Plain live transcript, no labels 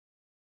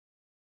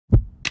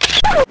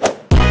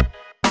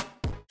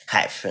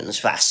Hi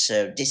friends, what's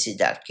up? This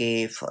is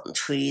K from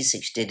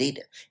 360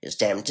 Data. It's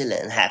time to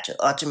learn how to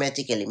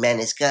automatically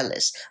manage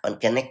colors on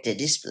connected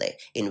display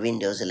in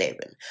Windows 11.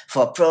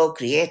 For pro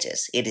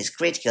creators, it is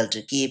critical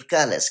to keep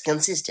colors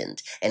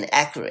consistent and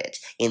accurate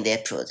in their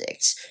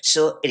projects.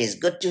 So it is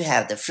good to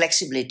have the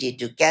flexibility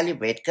to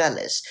calibrate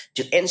colors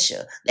to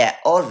ensure they are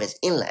always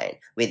in line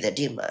with the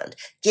demand.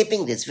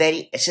 Keeping this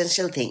very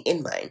essential thing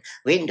in mind,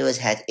 Windows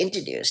has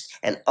introduced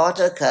an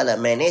auto color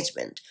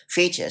management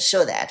feature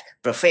so that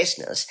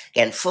professionals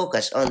can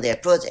focus on their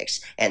projects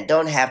and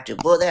don't have to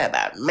bother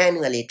about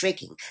manually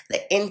tweaking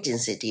the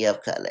intensity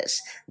of colors.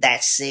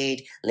 That said,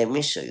 let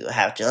me show you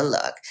how to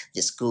unlock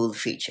this cool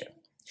feature.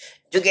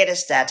 To get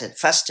started,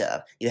 first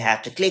up, you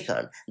have to click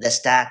on the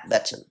Start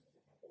button.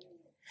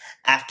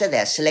 After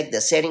that, select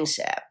the Settings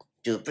app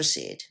to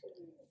proceed.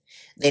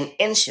 Then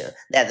ensure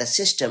that the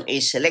system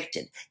is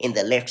selected in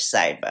the left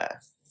sidebar.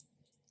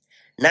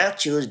 Now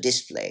choose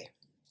Display.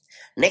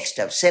 Next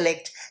up,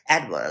 select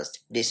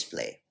Advanced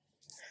Display.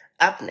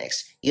 Up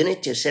next, you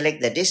need to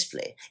select the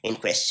display in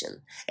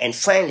question. And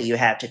finally, you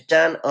have to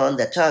turn on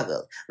the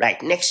toggle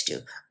right next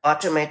to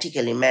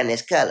Automatically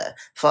Manage Color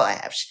for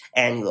apps,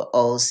 and you're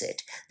all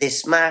set.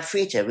 This smart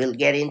feature will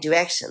get into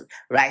action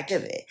right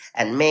away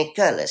and make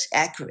colors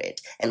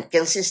accurate and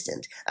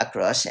consistent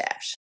across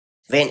apps.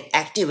 When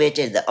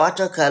activated, the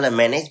auto color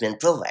management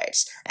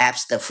provides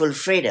apps the full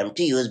freedom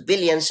to use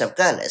billions of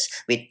colors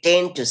with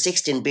 10 to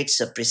 16 bits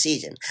of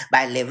precision.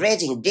 By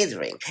leveraging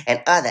dithering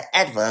and other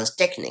advanced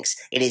techniques,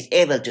 it is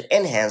able to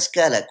enhance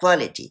color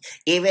quality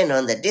even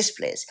on the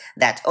displays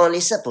that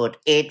only support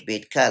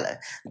 8-bit color.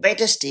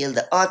 Better still,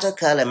 the auto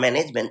color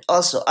management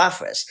also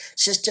offers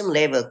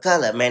system-level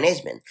color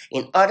management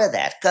in order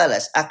that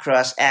colors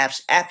across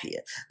apps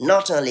appear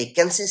not only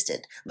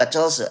consistent but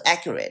also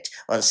accurate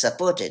on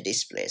supported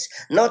displays.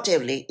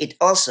 Notably, it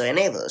also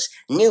enables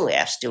new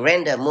apps to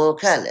render more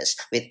colors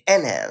with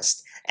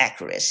enhanced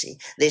accuracy.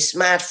 This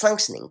smart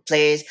functioning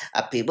plays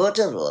a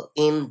pivotal role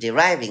in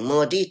deriving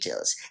more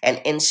details and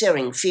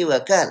ensuring fewer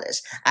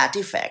colors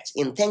artifacts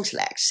in things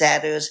like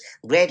shadows,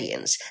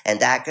 gradients, and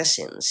darker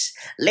scenes.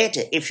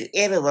 Later, if you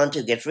ever want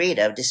to get rid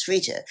of this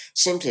feature,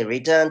 simply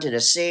return to the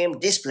same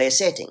display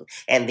setting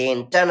and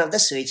then turn off the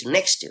switch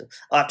next to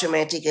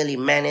Automatically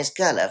Manage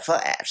Color for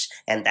apps,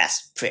 and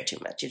that's pretty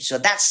much it. So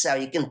that's how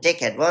you can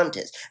take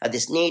advantage of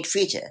this neat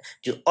feature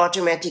to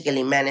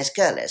automatically manage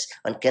colors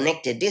on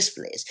connected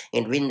displays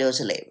in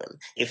Windows 11.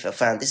 If you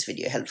found this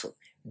video helpful,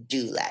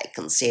 do like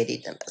and share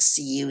it, and I'll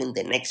see you in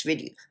the next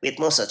video with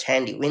more such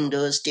handy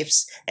Windows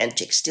tips and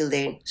tricks. Till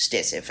then,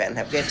 stay safe and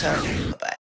have a great time. Bye-bye.